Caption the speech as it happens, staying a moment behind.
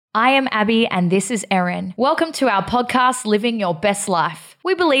I am Abby and this is Erin. Welcome to our podcast, Living Your Best Life.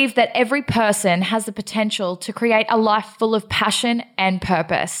 We believe that every person has the potential to create a life full of passion and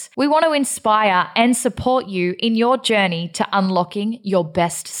purpose. We want to inspire and support you in your journey to unlocking your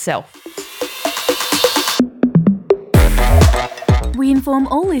best self. We inform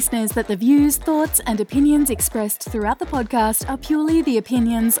all listeners that the views, thoughts, and opinions expressed throughout the podcast are purely the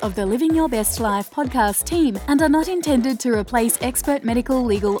opinions of the Living Your Best Life podcast team and are not intended to replace expert medical,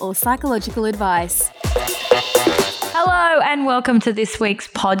 legal, or psychological advice. Hello and welcome to this week's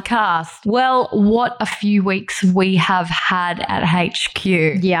podcast. Well, what a few weeks we have had at HQ.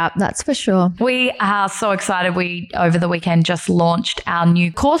 Yeah, that's for sure. We are so excited. We, over the weekend, just launched our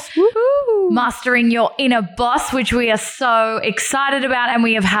new course, Mastering Your Inner Boss, which we are so excited about, and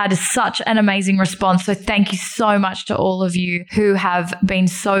we have had such an amazing response. So thank you so much to all of you who have been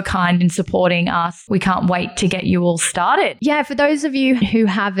so kind in supporting us. We can't wait to get you all started. Yeah, for those of you who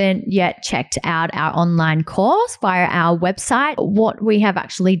haven't yet checked out our online course via our website, what we have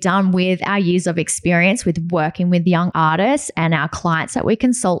actually done with our years of experience with working with young artists and our clients that we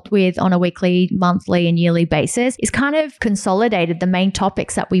consult with on a weekly, monthly, and yearly basis is kind of consolidated the main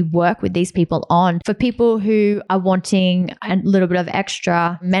topics that we work with these people on for people who are wanting a little bit of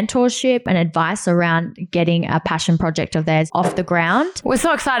extra mentorship and advice around getting a passion project of theirs off the ground. We're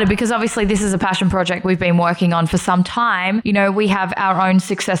so excited because obviously this is a passion project we've been working on for some time. You know, we have our own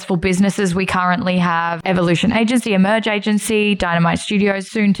successful businesses. We currently have Evolution Agency, Emerge Agency, Dynamite Studios,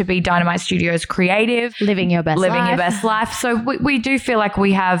 soon to be Dynamite Studios Creative. Living your best life. So we do feel like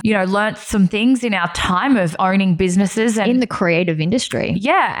we have, learnt some things in our time of owning businesses. And in the creative industry.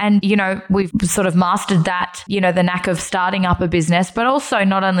 Yeah. And, we've sort of mastered that, the knack of starting up a business, but also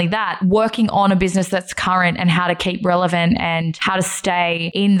not only that, working on a business that's current and how to keep relevant and how to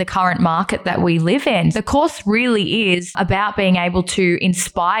stay in the current market that we live in. The course really is about being able to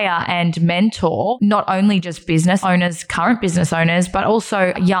inspire and mentor not only just business owners, current business owners, but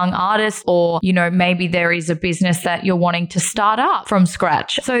also young artists or, maybe there is a business that you're wanting to start up from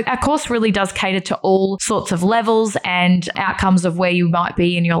scratch. So our course really does cater to all sorts of levels and outcomes of where you might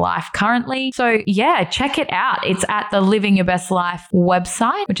be in your life currently. So yeah, check it out. It's at the Living Your Best Life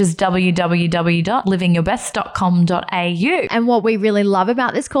website, which is www.livingyourbest.com.au. And what we really love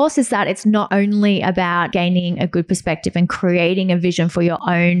about this course is that it's not only about gaining a good perspective and creating a vision for your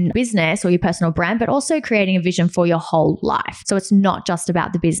own business or your personal brand, but also creating a vision for your whole life. So it's not just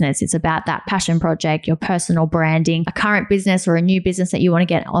about the business. It's about that passion project, your personal branding, a current business or a new business that you want to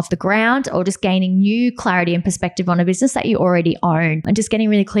get off the ground, or just gaining new clarity and perspective on a business that you already own and just getting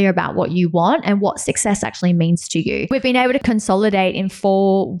really clear about what you want and what success actually means to you. We've been able to consolidate in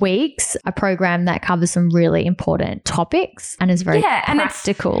 4 weeks a program that covers some really important topics and is very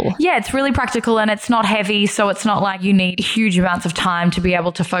practical. It's really practical and it's not heavy. So it's not like you need huge amounts of time to be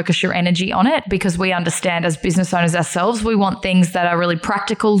able to focus your energy on it, because we understand as business owners ourselves, we want things that are really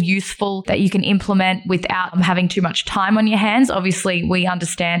practical, useful, that you can implement without having too much time on your hands. Obviously, we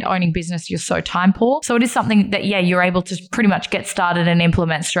understand owning business, you're so time poor. So it is something that, you're able to pretty much get started and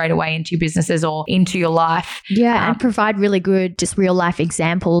implement straight away into your businesses or into your life. Yeah, and provide really good, just real life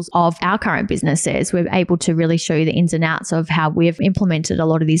examples of our current businesses. We're able to really show you the ins and outs of how we've implemented a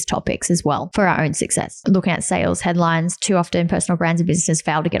lot of these topics as well for our own success. Looking at sales headlines, too often personal brands and businesses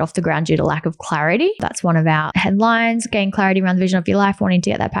fail to get off the ground due to lack of clarity. That's one of our headlines. Gain clarity around the vision of your life, wanting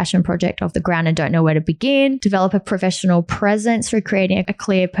to get that passion project off the ground and don't know where to begin. Develop a professional presence through creating a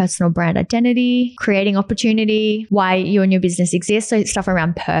clear personal brand identity. Creating opportunity, why you and your business exist. So stuff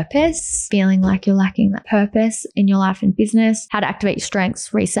around purpose, feeling like you're lacking that purpose in your life and business. How to activate your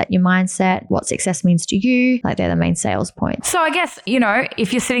strengths, reset your mindset, what success means to you. Like they're the main sales points. So I guess,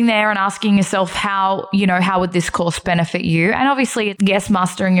 if you're sitting there and asking yourself how would this course benefit you? And obviously, yes,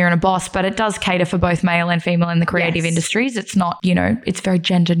 Mastering Your Inner Boss, but it does cater for both male and female in the creative industries. It's not, it's very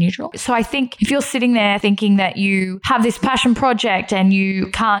gender neutral. So I think if you're sitting there thinking that you have this passion project and you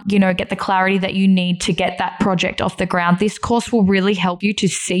can't, get the clarity that you need to get that project off the ground, this course will really help you to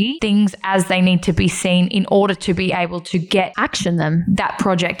see things as they need to be seen in order to be able to get that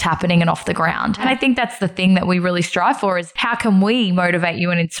project happening and off the ground. And I think that's the thing that we really strive for, is how can we motivate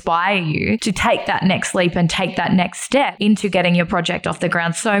you and inspire you to take that next leap and take that next step into getting your project off the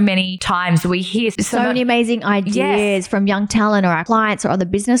ground. So many times we hear so many amazing ideas from young talent or our clients or other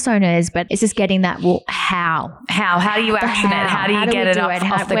business owners, but it's just getting that, how do you action it? How do you get it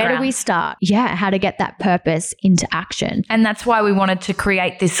off the ground? Where do we start? Yeah, how to get that purpose into action. And that's why we wanted to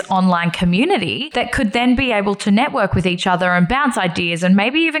create this this online community that could then be able to network with each other and bounce ideas and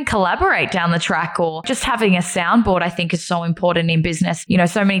maybe even collaborate down the track. Or just having a soundboard, I think, is so important in business. You know,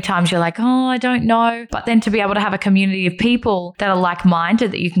 so many times you're like, oh, I don't know. But then to be able to have a community of people that are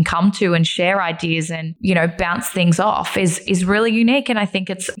like-minded that you can come to and share ideas and, you know, bounce things off is really unique. And I think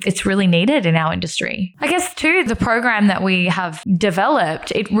it's really needed in our industry. I guess too, the program that we have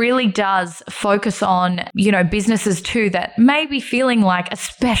developed, it really does focus on, you know, businesses too that may be feeling like,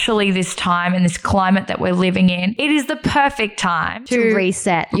 especially this time in this climate that we're living in, it is the perfect time to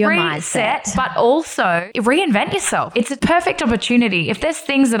reset your mindset, but also reinvent yourself. It's a perfect opportunity. If there's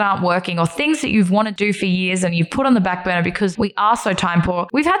things that aren't working or things that you've wanted to do for years and you've put on the back burner because we are so time poor,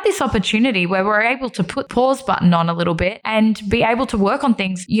 we've had this opportunity where we're able to put pause button on a little bit and be able to work on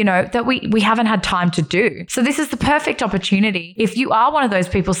things, you know, that we haven't had time to do. So this is the perfect opportunity. If you are one of those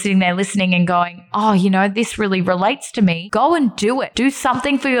people sitting there listening and going, oh, you know, this really relates to me, go and do it. Do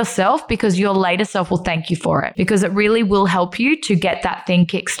something for yourself, because your later self will thank you for it, because it really will help you to get that thing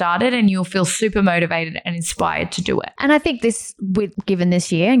kick-started and you'll feel super motivated and inspired to do it. And I think given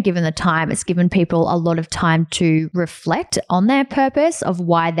this year and given the time, it's given people a lot of time to reflect on their purpose of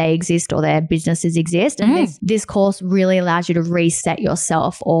why they exist or their businesses exist. And this course really allows you to reset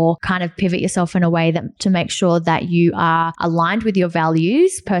yourself or kind of pivot yourself in a way that to make sure that you are aligned with your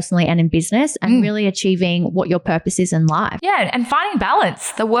values personally and in business and really achieving what your purpose is in life. Yeah, and finding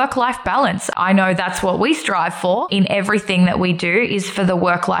balance, the work-life balance. I know that's what we strive for in everything that we do, is for the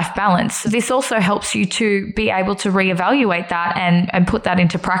work-life balance. This also helps you to be able to reevaluate that and put that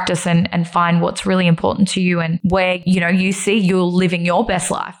into practice and find what's really important to you and where, you know, you see you're living your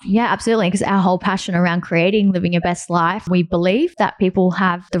best life. Yeah, absolutely. Because our whole passion around creating living your best life, we believe that people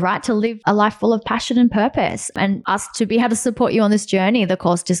have the right to live a life full of passion and purpose. And us to be able to support you on this journey, the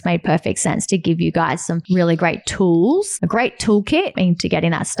course just made perfect sense to give you guys some really great tools, a great toolkit into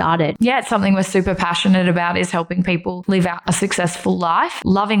getting that started. Yeah, it's something we're super passionate about, is helping people live out a successful life.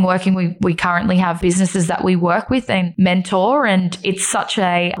 Loving working. We currently have businesses that we work with and mentor, and it's such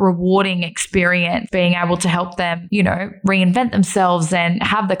a rewarding experience being able to help them, you know, reinvent themselves and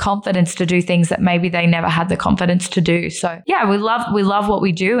have the confidence to do things that maybe they never had the confidence to do. So yeah, we love what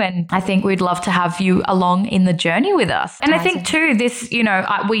we do, and I think we'd love to have you along in the journey with us. And I think too, this, you know,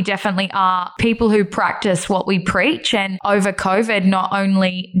 we definitely are people who practice what we preach. And over COVID, not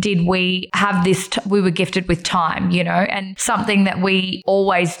only did we have this, we were gifted with time, you know, and something that we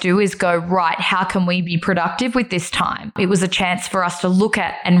always do is go, right, how can we be productive with this time? It was a chance for us to look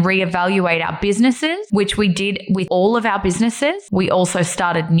at and reevaluate our businesses, which we did with all of our businesses. We also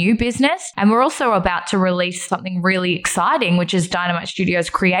started new business, and we're also about to release something really exciting, which is Dynamite Studios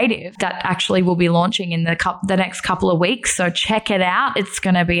Creative, that actually will be launching in the next couple of weeks. So check it out. It's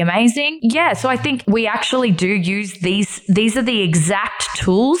going to be amazing. Yeah. So I think we actually do use these are the exact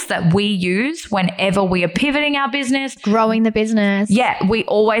tools that we use whenever we are pivoting our business, growing the business. Yeah. We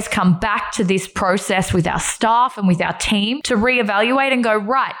always come back to this process with our staff and with our team to reevaluate and go,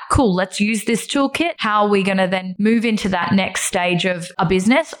 right, cool, let's use this toolkit. How are we going to then move into that next stage of a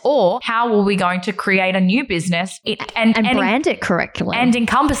business, or how are we going to create a new business and brand it correctly and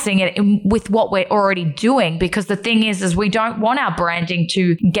encompassing it with what we're already doing? Because the thing is we don't want our branding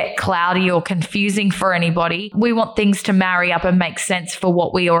to get cloudy or confusing for anybody. We want things to marry up and make sense for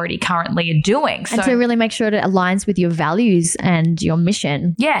what we already currently are doing. And to really make sure it aligns with your values and your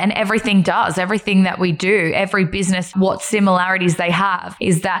mission. Yeah, and everything does. Everything that we do, every business, what similarities they have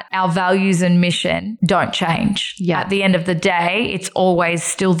is that our values and mission don't change. Yeah. At the end of the day, it's always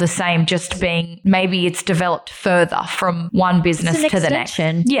still the same, just being, maybe it's developed further from one business to the next.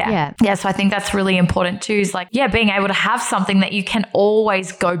 Yeah. So I think that's really important too, is like, yeah, being able to have something that you can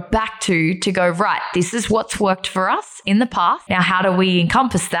always go back to go, right, this is what's worked for us in the past. Now, how do we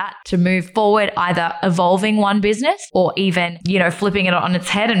encompass that to move forward, either evolving one business or even, you know, flipping it on its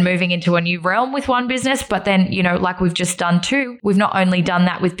head and moving into a new realm with one business. But then, you know, like we've just done too, we've not only done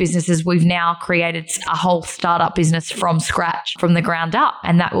that with businesses, we've now created a whole startup business from scratch, from the ground up.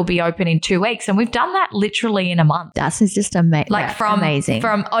 And that will be open in 2 weeks. And we've done that literally in a month. That's just amazing.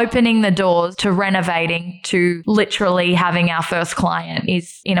 From opening the doors to renovating to literally having our first client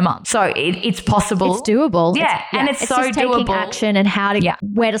is in a month. So it's possible. It's doable. Yeah. And it's so just doable. Taking action and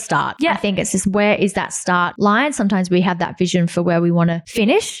where to start. Yeah. I think it's just, where is that start line? Sometimes we have that vision for where we want to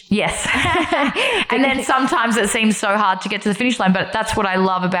finish. Yes. And then sometimes it seems so hard to get to the finish line, but that's what I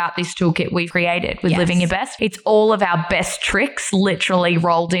love about this toolkit we've created with Living Your Best. It's all of our best tricks literally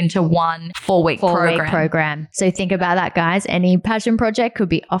rolled into one 4-week program. So think about that, guys. Any passion project could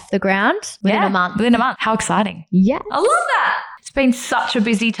be off the ground within a month. Within a month. How exciting. Yeah. I love that. It's been such a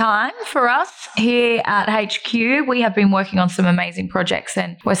busy time for us here at HQ. We have been working on some amazing projects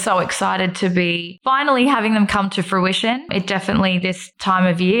and we're so excited to be finally having them come to fruition. It definitely, this time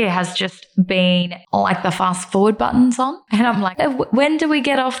of year has just been like the fast forward buttons on. And I'm like, when do we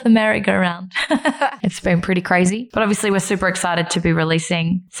get off the merry-go-round? It's been pretty crazy. But obviously we're super excited to be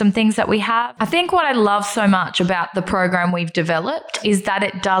releasing some things that we have. I think what I love so much about the program we've developed is that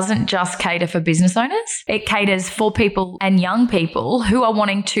it doesn't just cater for business owners. It caters for people and young people who are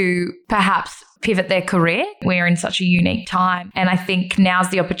wanting to perhaps pivot their career. We're in such a unique time. And I think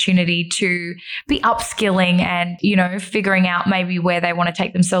now's the opportunity to be upskilling and, figuring out maybe where they want to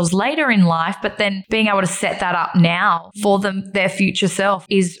take themselves later in life, but then being able to set that up now for their future self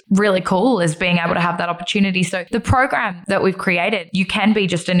is really cool, as being able to have that opportunity. So the program that we've created, you can be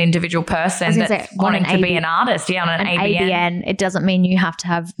just an individual person that's wanting to be an artist. Yeah, on an ABN. It doesn't mean you have to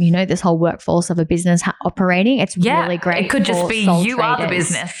have, this whole workforce of a business operating. It's really great. It could just be you are the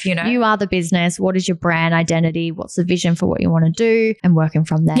business, You are the business. What is your brand identity? What's the vision for what you want to do? And working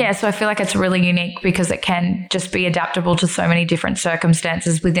from there. Yeah, so I feel like it's really unique because it can just be adaptable to so many different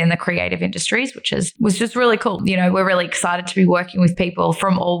circumstances within the creative industries, which was just really cool. We're really excited to be working with people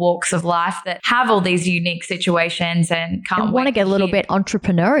from all walks of life that have all these unique situations and want to get a little bit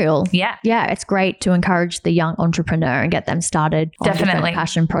entrepreneurial. Yeah. Yeah, it's great to encourage the young entrepreneur and get them started on different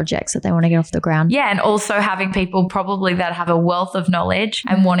passion projects that they want to get off the ground. Yeah, and also having people probably that have a wealth of knowledge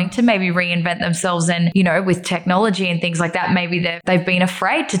and wanting to maybe reinvent themselves, and with technology and things like that, maybe they've been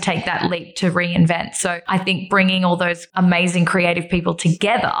afraid to take that leap to reinvent. So I think bringing all those amazing creative people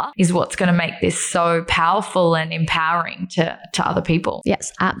together is what's going to make this so powerful and empowering to other people.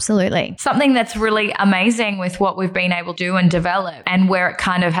 Yes, absolutely. Something that's really amazing with what we've been able to do and develop, and where it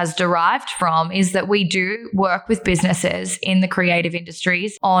kind of has derived from, is that we do work with businesses in the creative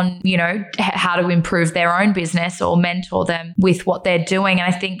industries on, how to improve their own business or mentor them with what they're doing.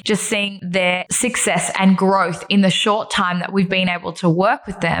 And I think just seeing their success and growth in the short time that we've been able to work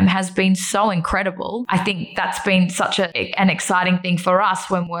with them has been so incredible. I think that's been such an exciting thing for us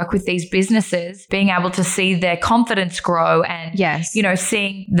when we work with these businesses, being able to see their confidence grow and,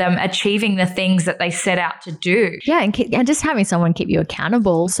 seeing them achieving the things that they set out to do. Yeah, and just having someone keep you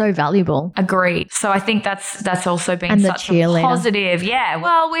accountable, so valuable. Agreed. So I think that's also been such a positive. Yeah.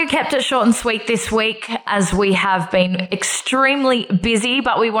 Well, we kept it short and sweet this week as we have been extremely busy,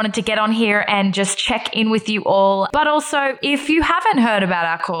 but we wanted to get on here and just check in with you all. But also, if you haven't heard about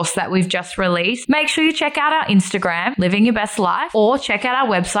our course that we've just released, make sure you check out our Instagram, Living Your Best Life, or check out our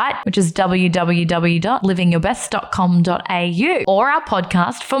website, which is www.livingyourbest.com.au, or our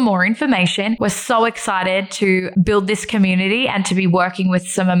podcast for more information. We're so excited to build this community and to be working with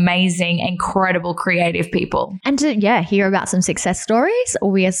some amazing, incredible creative people. And to, hear about some success stories.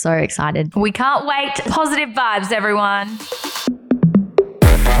 We are so excited. We can't wait. Positive vibes, everyone.